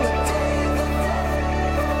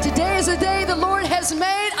Today is a day the Lord has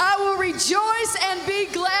made. I will rejoice and be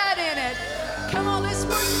glad in it. Come on, let's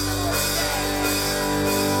worship the Lord today.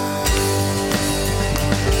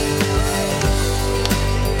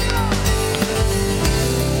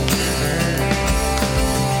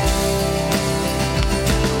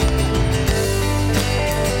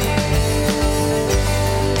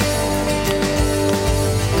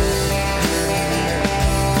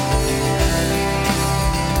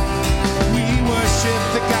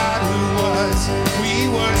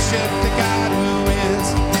 The God who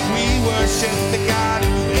is, we worship the God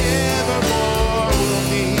who evermore will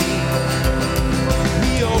be.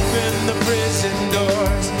 He opened the prison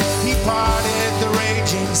doors, he parted the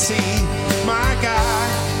raging sea. My God,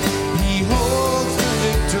 he holds the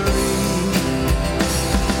victory.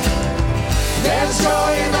 There's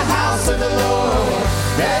joy in the house of the Lord,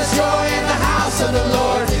 there's joy in the house of the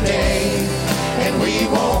Lord today, and we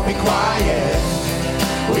won't be quiet.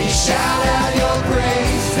 We shout out your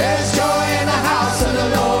praise. There's joy in the house of the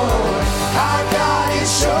Lord. Our God is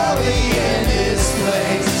surely in this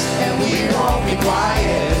place, and we won't be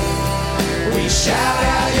quiet. We shout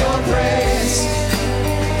out your praise.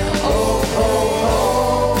 Oh, oh,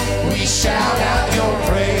 oh. We shout out your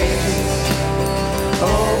praise.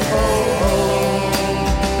 Oh, oh, oh.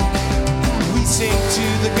 We sing to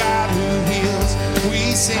the God who heals.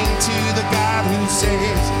 We sing to the God who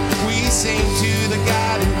saves. We sing to the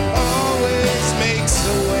God who always makes a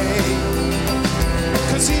way.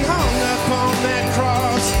 'Cause he hung up on that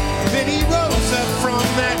cross, then he rose up from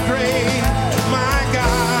that grave. My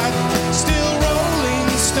God, still rolling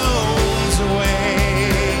stones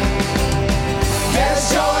away.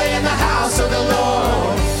 There's joy in the house of the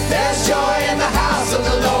Lord. There's joy in the house of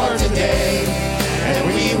the Lord today, and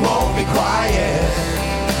we won't be quiet.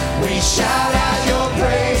 We shout out your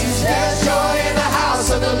praise. There's joy in the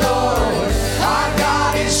house of the Lord. Our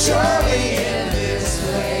God is surely in this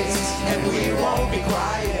place, and we won't be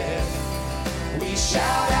quiet. We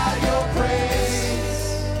shout out your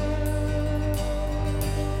praise.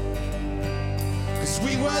 'Cause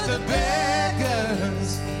we were the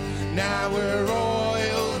beggars, now we're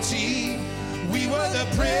royalty. We were the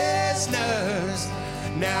prisoners,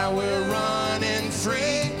 now we're running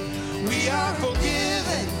free. We are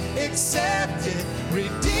forgiven, accepted,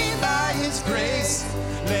 redeemed by his grace.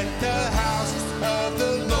 Let the house of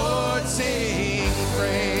the Lord sing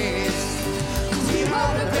praise. We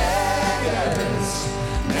were the beggars,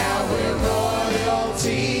 now we're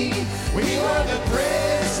royalty. We were the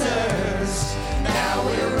prisoners, now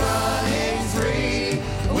we're running free.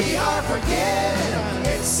 We are forgiven,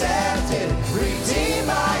 accepted, redeemed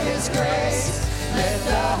by his grace. Let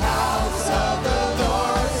the house of the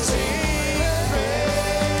Lord sing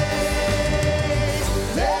praise.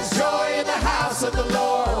 There's joy in the house of the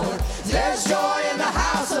Lord. There's joy in the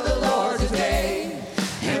house of the Lord today,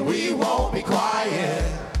 and we won't be quiet.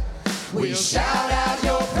 We shout out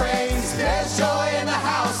your praise. There's joy in the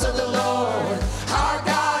house of the Lord. Our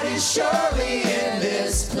God is surely in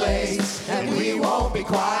this place, and we won't be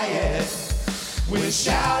quiet. We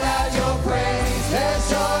shout out your praise. There's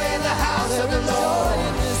joy in the house of the Lord.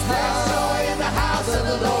 There's joy in the house of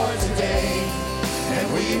the Lord today, and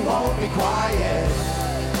we won't be quiet.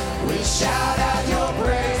 We shout out your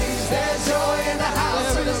praise. There's joy in the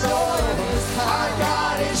house of the Lord. Our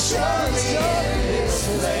God is surely in this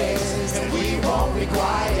place, and we won't be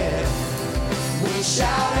quiet. We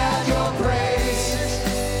shout out your praise.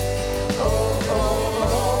 Oh,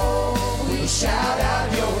 oh, oh. We shout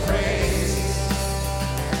out your praise.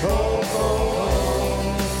 Oh, oh,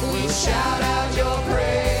 oh. We shout out your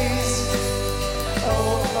praise.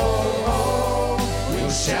 Oh, oh, oh. We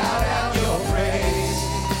shout out your praise.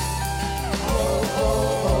 Oh,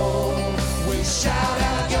 oh, oh. We shout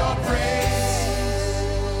out your praise.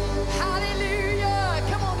 Hallelujah.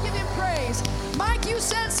 Come on, give him praise. Mike, you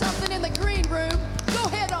said something in the green room. Go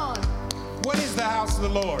ahead on. What is the house of the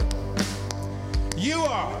Lord? You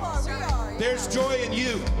are. There's joy in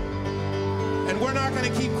you. And we're not going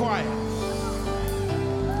to keep quiet.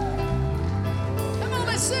 Come on,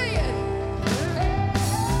 let's sing it.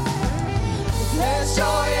 There's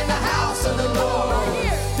joy in the house of the Lord.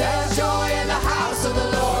 There's joy in the house of the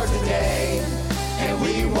Lord today, and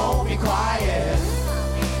we won't be quiet.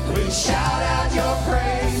 We shout out your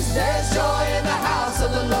praise. There's joy in the house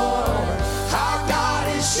of the Lord. Our God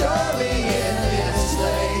is surely in this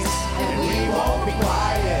place, and we won't be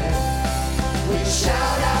quiet. We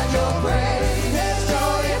shout out your praise. There's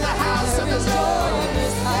joy in the house of the Lord.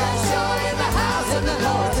 There's joy in the house of the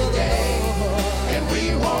Lord today, and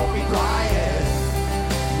we won't be quiet.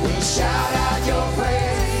 We shout out your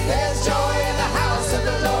praise. There's joy in the house of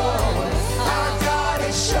the Lord. Our God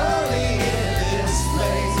is surely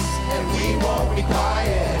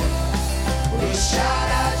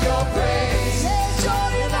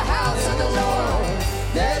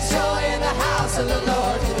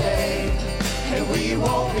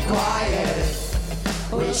won't be quiet.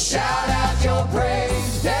 We'll shout out your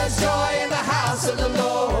praise. There's joy in the house of the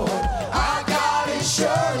Lord. Our God is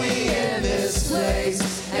surely in this place,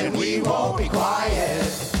 and we won't be quiet.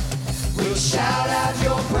 We'll shout out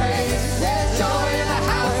your praise. There's joy in the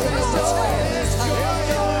house of the Lord. There's joy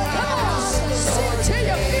in the house of the Lord. Till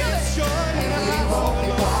you feel it. And we won't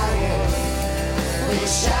be quiet. We'll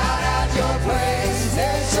shout out your praise.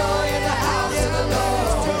 There's joy in the house of the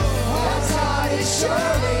Lord. Our God is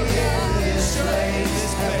surely in this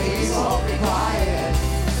place, and we won't be quiet.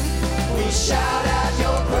 We shout out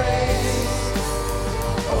your praise.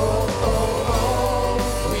 Oh, oh,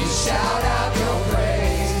 oh. We shout out your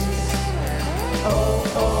praise. Oh,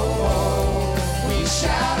 oh, oh. We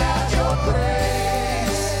shout out your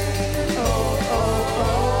praise. Oh, oh,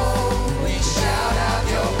 oh. We shout out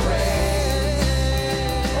your praise.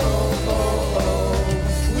 Oh, oh, oh.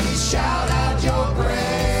 We shout out your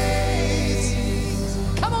praise.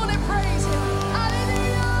 Come on and praise him.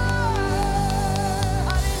 Hallelujah.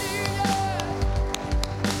 Hallelujah.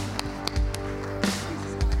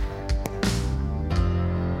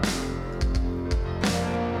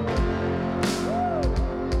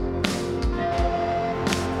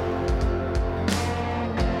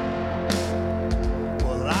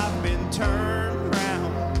 Well, I've been turned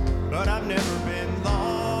round, but I've never been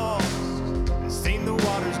lost. And seen the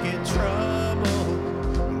waters get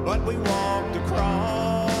troubled, but we walked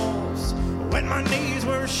across. When my knees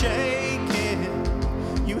were shaking,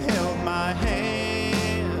 you held my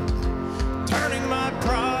hand, turning my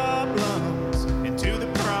problems into the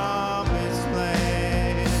promised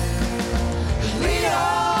land. Lead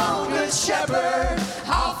on, good shepherd,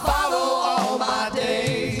 I'll follow all my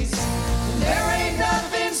days. There ain't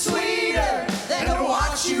nothing sweeter than to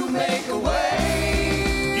watch you make a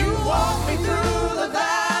way. You walk me through the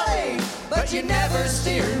valley, but you never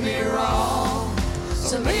steered me wrong.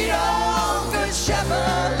 So lead on, good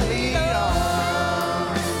shepherd, lead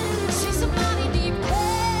on. See some mighty deep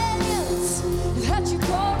canyons that you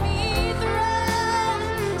brought me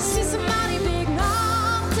through. See some mighty big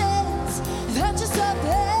mountains that you stepped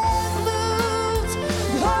and moved.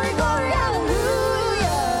 Glory, glory,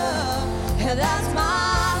 hallelujah. And that's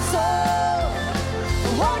my soul.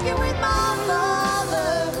 Walking with my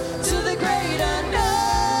Father to the great unknown.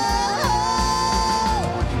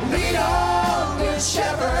 Lead on, good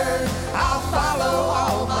shepherd, I'll follow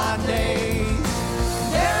all my days.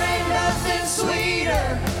 There ain't nothing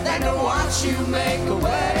sweeter than to watch you make a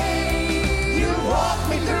way. You walk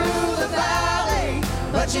me through the valley,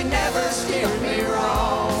 but you never steered me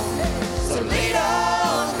wrong. So lead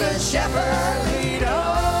on, good shepherd, lead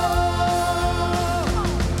on.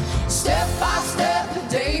 Step by step,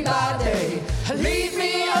 day by day, lead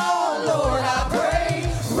me on, Lord, I pray.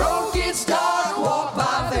 Road gets dark, walk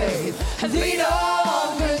by faith. Lead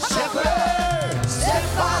on, good shepherd. Step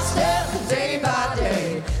by step, day by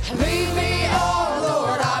day, lead me on,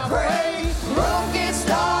 Lord, I pray. Road gets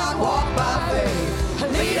dark, walk by faith.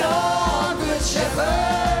 Lead on, good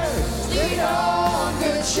shepherd. Lead on,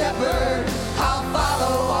 good shepherd. I'll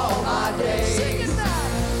follow all my days. Sing it now.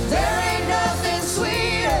 There ain't nothing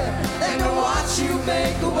sweeter than to watch you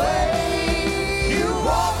make a way. You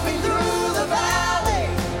walk me through the valley,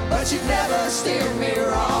 but you've never steered me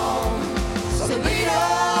wrong. So lead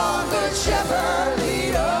on, good shepherd,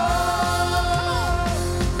 lead on.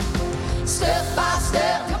 Step by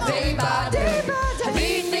step, day by day,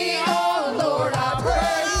 lead me on, Lord, I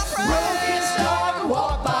pray. Road gets dark,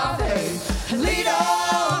 walk by faith. Lead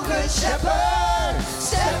on, good shepherd.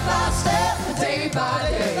 Step by step, day by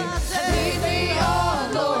day, lead me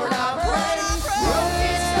on, Lord, I pray. Road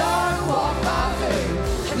gets dark, walk by faith.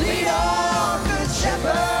 Lead on, good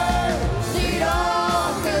shepherd. Lead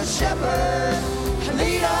on, good shepherd.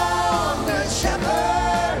 Lead on, good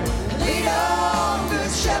shepherd. Lead on,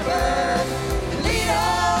 good shepherd. Lead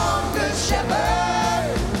on, good shepherd.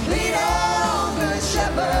 Lead on, good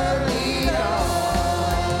shepherd. Lead on.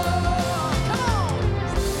 Come on.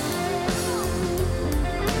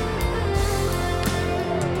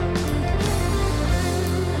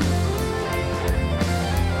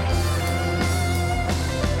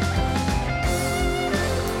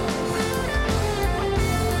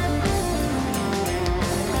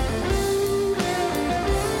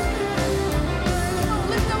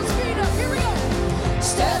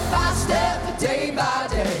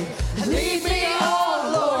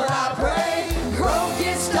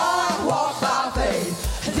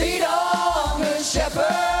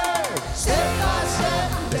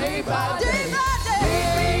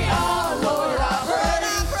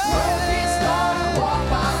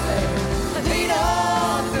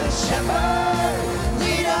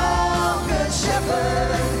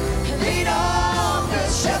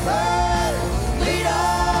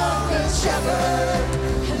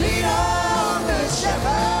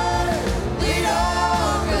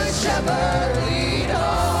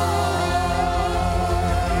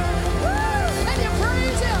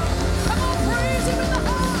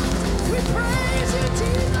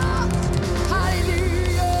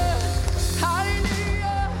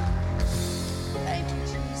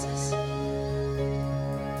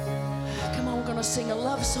 to sing a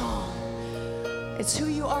love song. It's who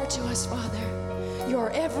you are to us, Father. You're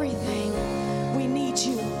everything. We need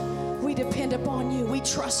you. We depend upon you. We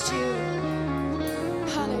trust you.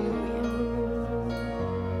 Hallelujah.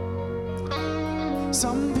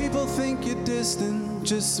 Some people think you're distant,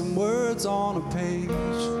 just some words on a page,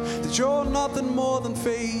 that you're nothing more than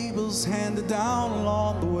fables handed down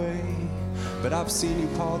along the way. But I've seen you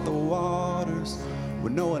part the waters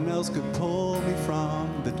when no one else could pull me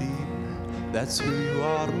from the deep. That's who you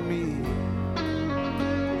are to me.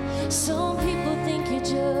 Some people think you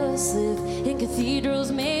just live in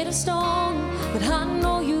cathedrals made of stone, but I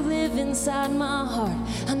know you live inside my heart.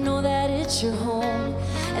 I know that it's your home.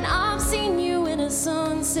 And I've seen you in a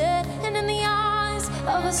sunset and in the eyes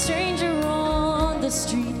of a stranger on the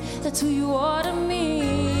street. That's who you are to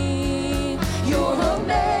me. You're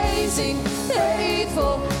amazing,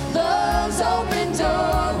 faithful, love's open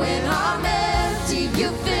door. When I'm empty, you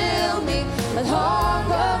fill me with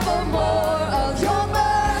hunger for more of your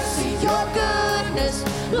mercy, your goodness.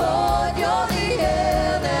 Lord, you're the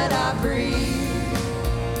air that I breathe.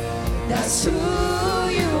 That's who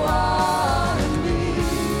you are to me.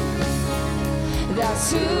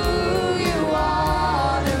 That's who you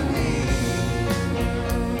are to me.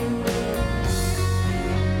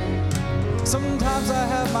 Sometimes I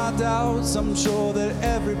have my doubts, I'm sure that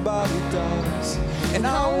everybody does. And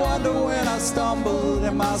I wonder when I stumble,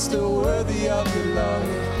 am I still worthy of your love?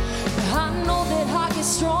 I know that I get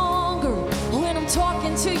stronger when I'm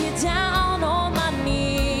talking to you down on my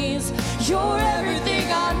knees. You're everything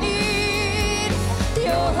I need.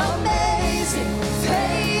 You're amazing,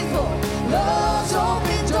 faithful, love's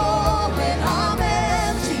open door. When I'm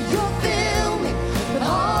empty, you fill me with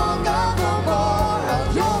hunger for more of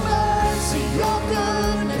your mercy, your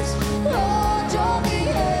goodness. Lord, you're the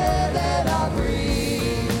air that I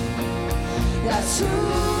breathe. That's who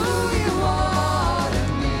you are to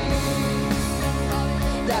me.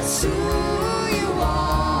 That's who you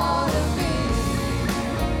are to me.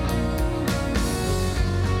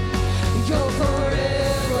 You're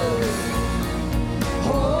forever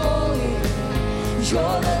holy.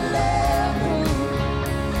 You're the Lamb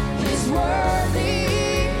who is worthy.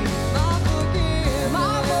 My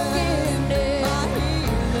forgiveness,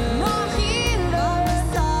 my healer,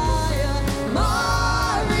 Messiah, my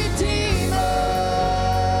Redeemer.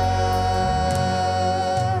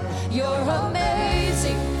 You're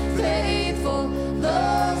amazing, faithful,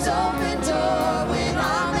 love's open door. When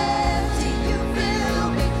I'm empty, you fill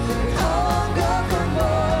me with hunger for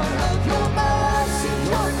more of your mercy,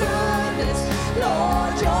 your goodness.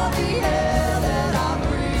 Lord, you're the air that I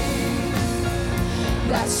breathe.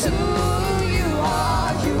 That's who you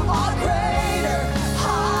are. You are greater,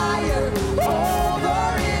 higher, over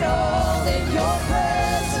it all. In your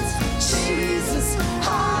presence, Jesus,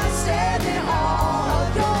 I stand in awe of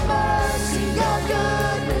your mercy, your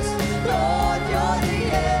goodness. Lord, you're the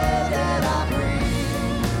air that I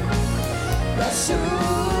breathe. That's who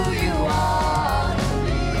you are to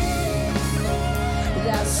me.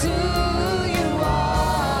 That's who you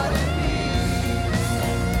are to me.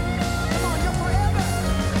 Come on, you're forever.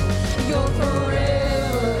 You're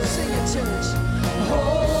forever. Sing it.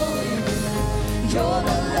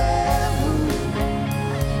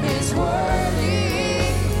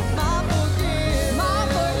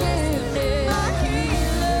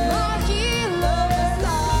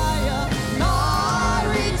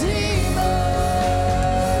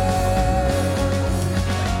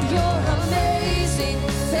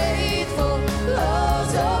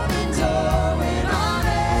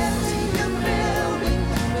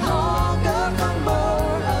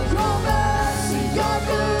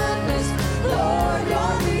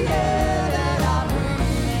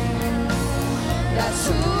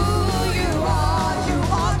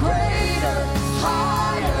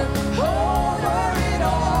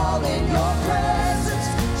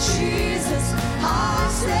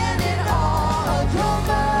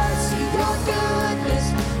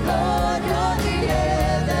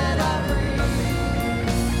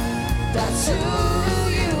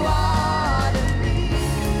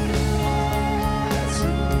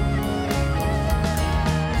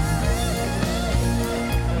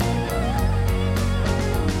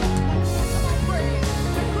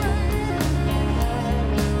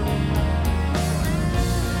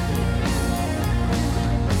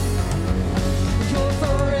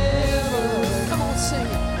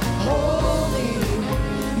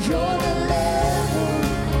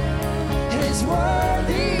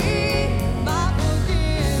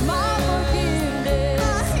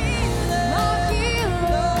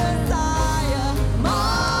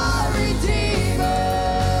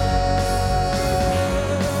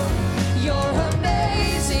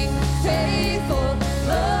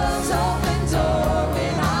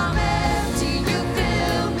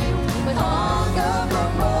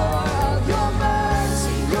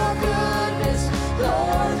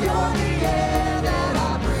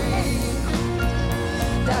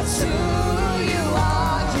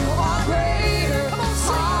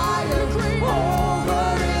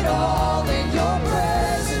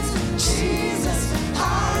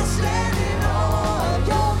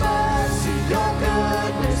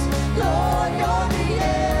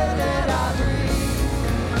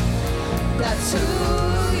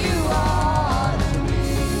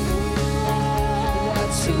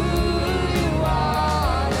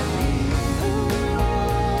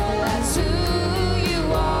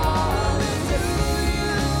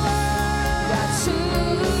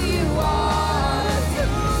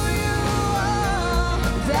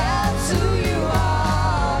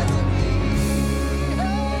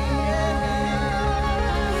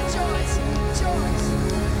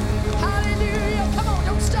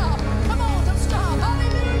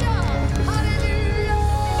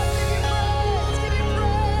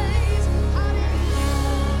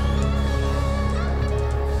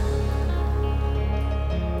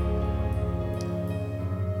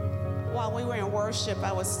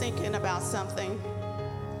 I was thinking about something.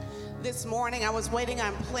 This morning, I was waiting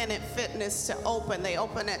on Planet Fitness to open. They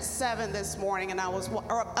opened at 7 this morning, and I was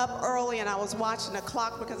up early, and I was watching the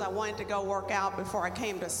clock because I wanted to go work out before I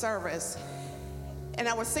came to service. And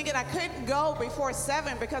I was thinking I couldn't go before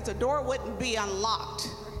 7 because the door wouldn't be unlocked.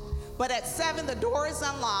 But at 7, the door is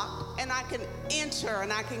unlocked, and I can enter,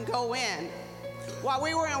 and I can go in. While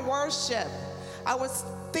we were in worship, I was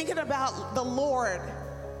thinking about the Lord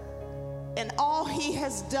and all he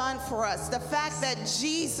has done for us. The fact that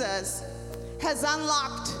Jesus has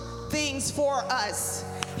unlocked things for us.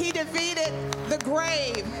 He defeated the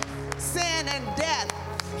grave, sin, and death.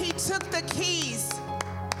 He took the keys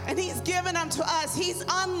and he's given them to us. He's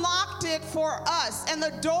unlocked it for us, and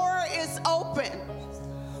the door is open.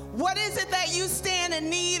 What is it that you stand in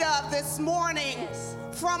need of this morning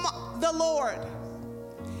from the Lord?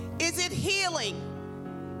 Is it healing?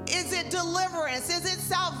 Is it deliverance? Is it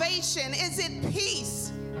salvation? Is it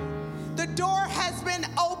peace? The door has been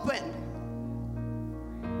opened.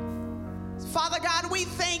 Father God, we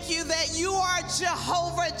thank you that you are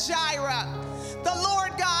Jehovah Jireh, the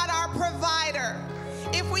Lord God, our provider.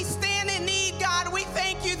 If we stand in need, God, we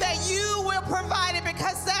thank you that you will provide it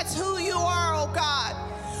because that's who you are, oh God.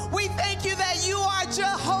 We thank you that you are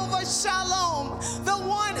Jehovah Shalom, the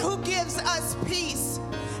one who gives us peace.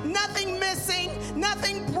 Nothing missing,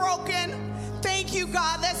 nothing broken. Thank you,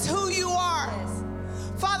 God. That's who you are.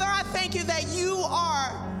 Father, I thank you that you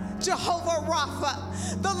are Jehovah Rapha,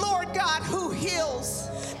 the Lord God who heals.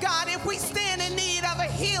 God, if we stand in need of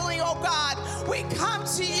a healing, oh God, we come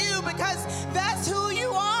to you because that's who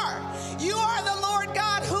you are. You are the Lord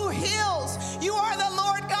God who heals. You are the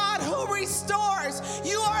Lord God who restores.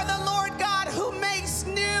 You are the Lord God who makes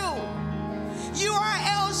new. You are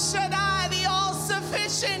El Shaddai, the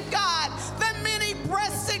all-sufficient God, the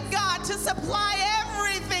many-breasted God to supply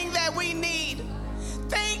everything that we need.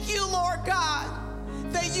 Thank you, Lord God,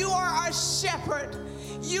 that you are our shepherd.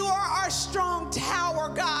 You are our strong tower,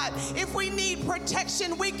 God. If we need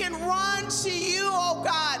protection, we can run to you, oh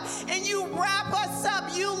God, and you wrap us up,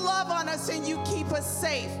 you love on us, and you keep us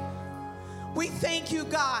safe. We thank you,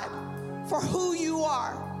 God, for who you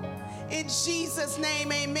are. In Jesus'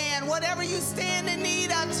 name, amen. Whatever you stand in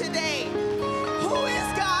need of today, who is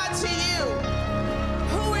God to you?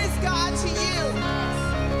 Who is God to you?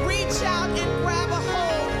 Reach out and grab a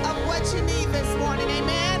hold of what you need this morning,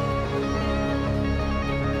 amen?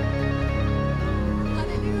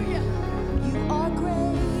 Hallelujah. You are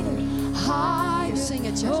greater, higher, Sing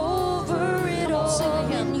it, church. over it Come on, sing all.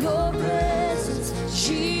 again. In your presence,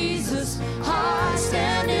 Jesus, I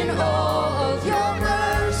stand in awe of your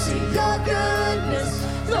mercy, your goodness.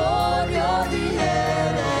 Lord, you're the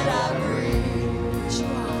air that I breathe.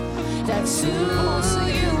 That's who you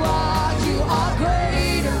are. You are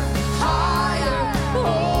greater, higher,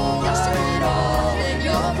 over it all. In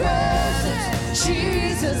your presence,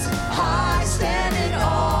 Jesus, I stand in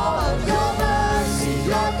awe of your mercy,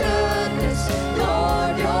 your goodness.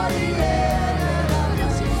 Lord, you're the air that I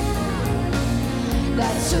breathe.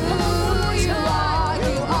 That's who you are.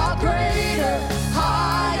 You are greater,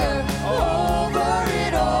 higher, over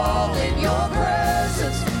it all. In your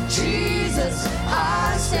presence, Jesus,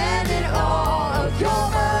 I stand in awe of your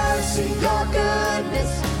mercy, your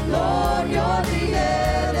goodness. Lord, you're the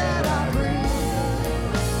air that I breathe.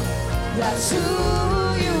 That's who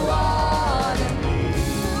you are to me.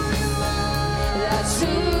 That's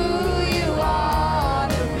who you are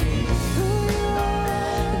to me.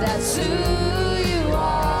 That's who you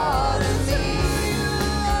are to me.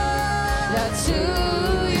 That's who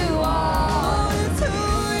you are.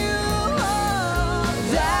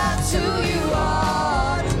 That's who you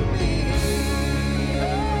are to me.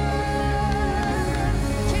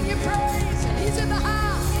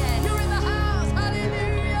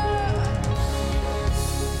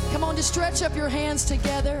 stretch up your hands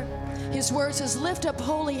together. His word says, lift up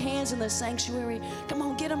holy hands in the sanctuary. Come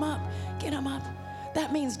on, get them up. Get them up.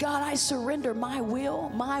 That means, God, I surrender my will,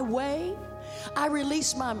 my way. I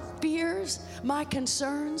release my fears, my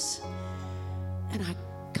concerns, and I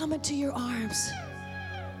come into your arms.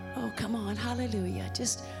 Oh, come on. Hallelujah.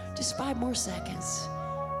 Just 5 more seconds.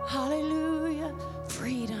 Hallelujah.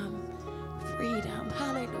 Freedom. Freedom.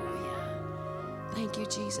 Hallelujah. Thank you,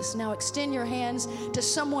 Jesus. Now extend your hands to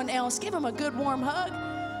someone else. Give them a good warm hug.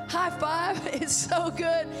 High five. It's so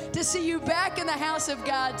good to see you back in the house of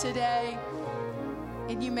God today.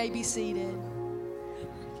 And you may be seated.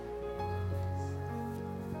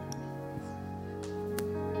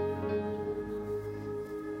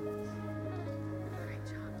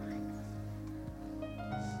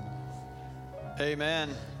 Amen.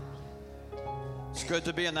 It's good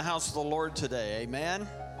to be in the house of the Lord today. Amen.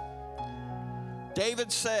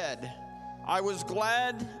 David said, I was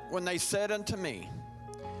glad when they said unto me,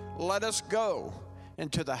 let us go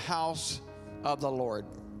into the house of the Lord.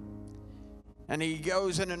 And he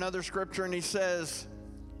goes in another scripture and he says,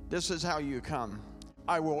 this is how you come.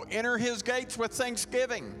 I will enter his gates with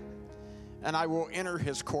thanksgiving, and I will enter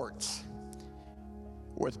his courts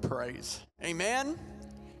with praise. Amen.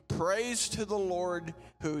 Praise to the Lord,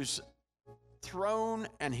 whose throne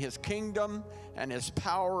and his kingdom and his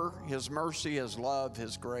power, his mercy, his love,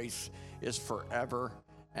 his grace is forever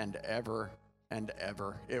and ever and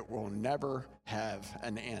ever. It will never have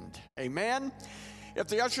an end. Amen. If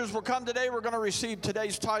the ushers will come today, we're going to receive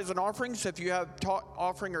today's tithes and offerings. If you have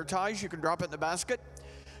offering or tithes, you can drop it in the basket.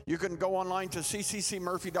 You can go online to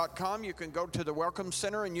cccmurphy.com. You can go to the Welcome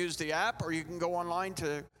Center and use the app, or you can go online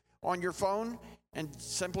on your phone and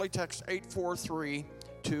simply text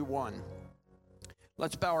 84321.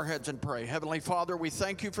 Let's bow our heads and pray. Heavenly Father, we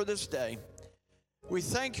thank you for this day. We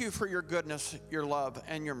thank you for your goodness, your love,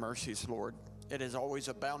 and your mercies, Lord. It is always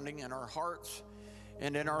abounding in our hearts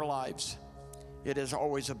and in our lives. It is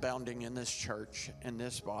always abounding in this church, in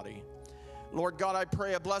this body. Lord God, I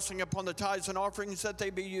pray a blessing upon the tithes and offerings, that they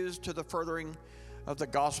be used to the furthering of the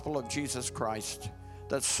gospel of Jesus Christ,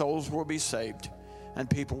 that souls will be saved and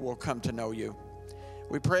people will come to know you.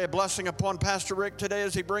 We pray a blessing upon Pastor Rick today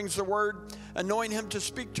as he brings the word. Anoint him to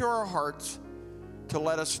speak to our hearts, to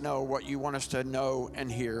let us know what you want us to know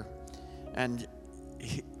and hear and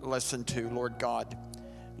listen to, Lord God.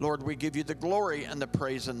 Lord, we give you the glory and the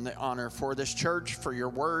praise and the honor for this church, for your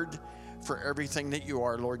word, for everything that you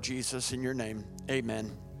are, Lord Jesus, in your name.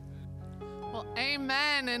 Amen. Well,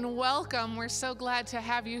 amen and welcome. We're so glad to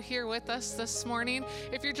have you here with us this morning.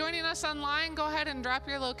 If you're joining us online, go ahead and drop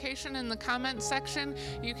your location in the comments section.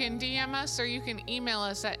 You can DM us or you can email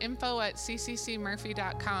us at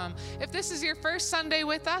info@cccmurphy.com. If this is your first Sunday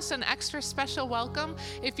with us, an extra special welcome.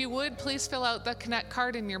 If you would, please fill out the Connect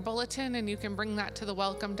card in your bulletin, and you can bring that to the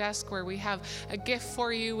welcome desk where we have a gift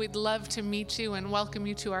for you. We'd love to meet you and welcome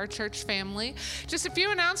you to our church family. Just a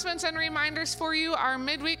few announcements and reminders for you. Our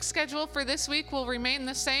midweek schedule for this week will remain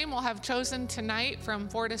the same. We'll have Chosen tonight from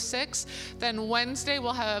 4 to 6. Then Wednesday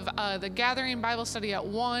we'll have the Gathering Bible Study at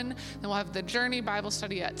 1. Then we'll have the Journey Bible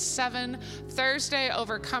Study at 7. Thursday,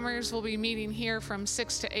 Overcomers will be meeting here from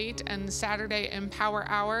 6 to 8, and Saturday, Empower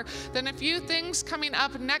Hour. Then a few things coming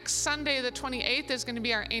up. Next Sunday, the 28th, is going to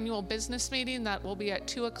be our annual business meeting. That will be at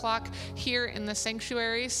 2 o'clock here in the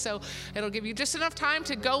sanctuary. So it'll give you just enough time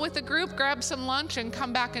to go with the group, grab some lunch, and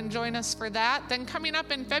come back and join us for that. Then coming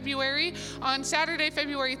up in February, on Saturday,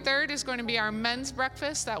 February 3rd, is going to be our men's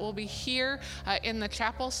breakfast. That will be here in the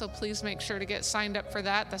chapel, so please make sure to get signed up for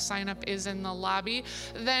that. The sign up is in the lobby.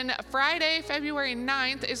 Then Friday, February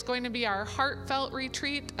 9th, is going to be our heartfelt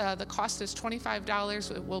retreat. The cost is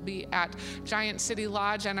 $25. It will be at Giant City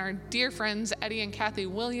Lodge, and our dear friends Eddie and Kathy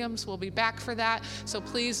Williams will be back for that. So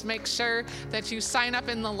please make sure that you sign up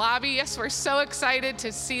in the lobby. Yes, we're so excited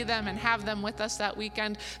to see them and have them with us that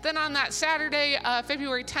weekend. Then on that Saturday,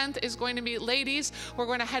 February 10th, is going to be ladies. We're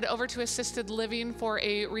going to head over to assisted living for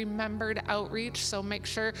a remembered outreach, so make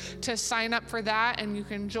sure to sign up for that, and you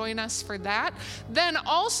can join us for that. Then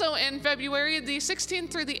also in February, the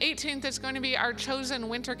 16th through the 18th, is going to be our Chosen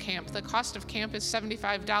Winter Camp. The cost of camp is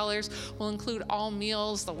 $75. Will include all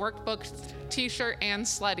meals, the workbook, t-shirt, and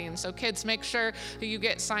sledding. So kids, make sure that you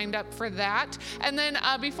get signed up for that. And then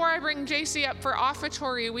before I bring JC up for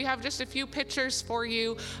offertory, we have just a few pictures for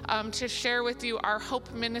you to share with you. Our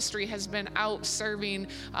Hope Ministry has been out serving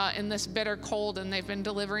in this bitter cold, and they've been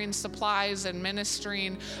delivering supplies and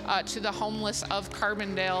ministering to the homeless of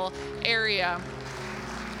Carbondale area.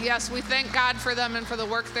 Yes, we thank God for them and for the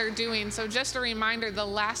work they're doing. So just a reminder, the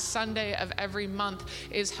last Sunday of every month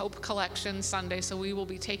is Hope Collection Sunday. So we will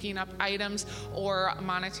be taking up items or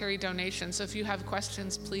monetary donations. So if you have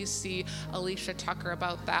questions, please see Alicia Tucker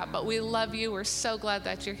about that. But we love you. We're so glad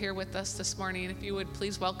that you're here with us this morning. If you would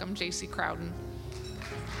please welcome JC Crowden.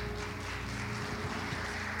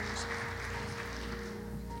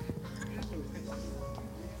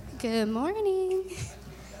 Good morning.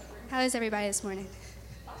 How is everybody this morning?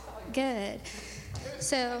 Good.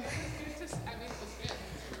 So,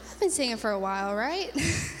 I've been singing for a while, right?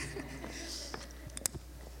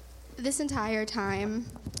 This entire time,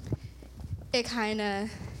 it kind of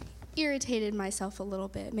irritated myself a little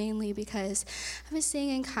bit, mainly because I was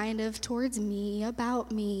singing kind of towards me, about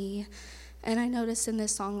me. And I noticed in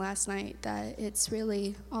this song last night that it's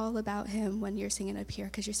really all about him when you're singing up here,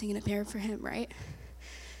 because you're singing up here for him, right?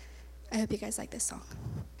 I hope you guys like this song.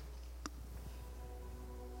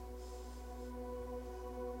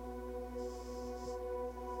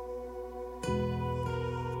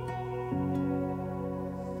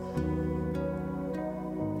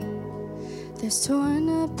 There's torn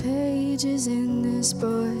up pages in this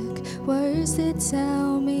book, words that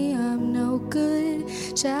tell me I'm no good,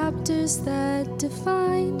 chapters that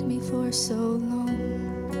defined me for so long.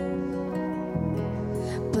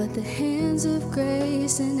 But the hands of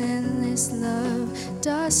grace and endless love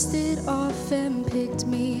dusted off and picked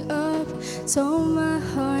me up, told my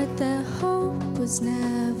heart that hope was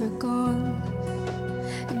never gone.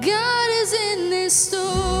 God is in this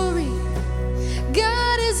story.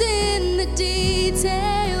 God is in the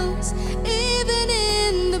details, even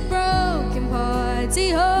in the broken parts. He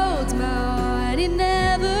holds my heart, he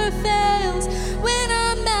never fails. When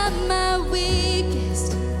I'm at my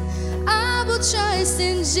weakest, I will trust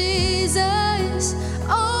in Jesus.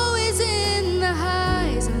 Always in the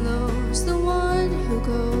highs and lows, the one who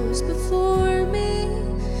goes before me.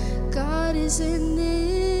 God is in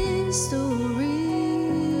this story.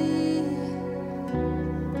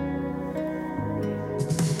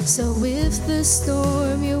 So if the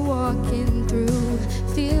storm you're walking through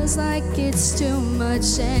feels like it's too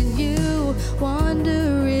much and you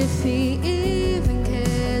wonder if he even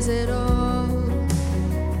cares at all,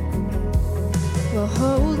 well,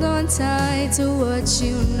 hold on tight to what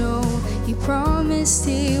you know. He promised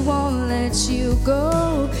he won't let you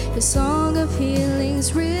go. Your song of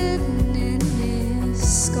healing's written in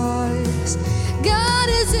his scars. God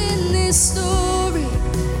is in this story.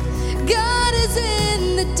 God is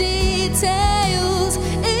in the details,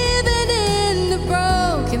 even in the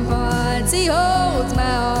broken parts. He holds my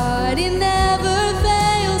heart, he never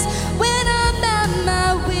fails. When I'm at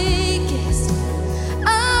my weakest,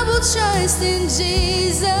 I will trust in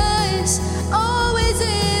Jesus. Always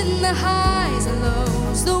in the highs and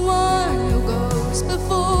lows, the one who goes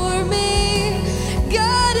before me.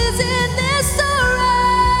 God is in this story.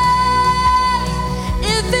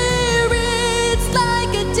 If it reads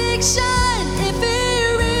like addiction, if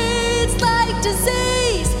it reads like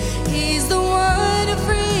disease, he's the one who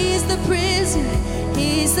frees the prisoner.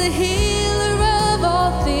 He's the healer of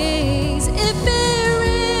all things. If it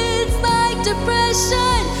reads like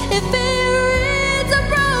depression, if it reads a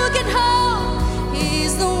broken home,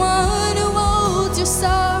 he's the one who holds your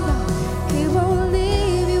sorrow. He won't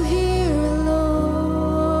leave you here alone.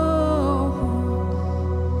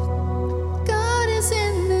 God is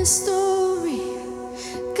in this story.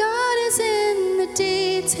 God is in the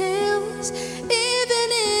details,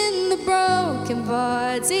 even in the broken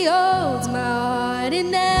parts. He holds my heart, he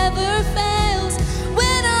never fails.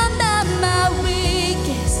 When I'm at my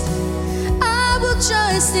weakest, I will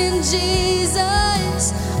trust in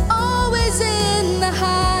Jesus. Always in the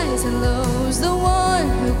highs and lows, the one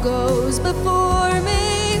who goes before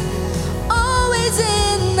me. Always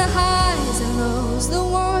in the highs and lows, the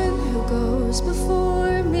one who goes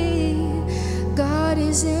before me. God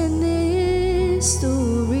is in this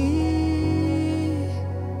story.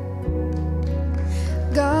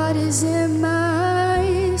 God is in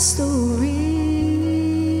my story.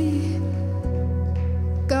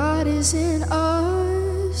 God is in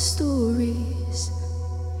our stories.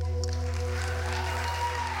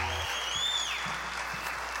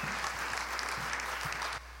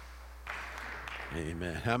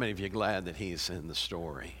 Amen. How many of you are glad that he's in the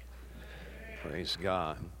story? Praise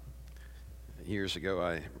God. Years ago,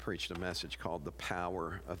 I preached a message called The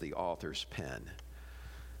Power of the Author's Pen.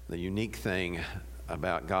 The unique thing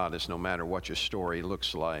about God is no matter what your story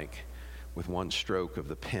looks like, with one stroke of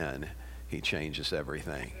the pen, he changes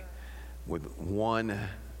everything. With one,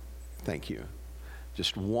 thank you,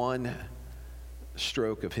 just one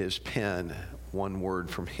stroke of his pen, one word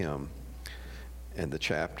from him, and the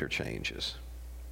chapter changes.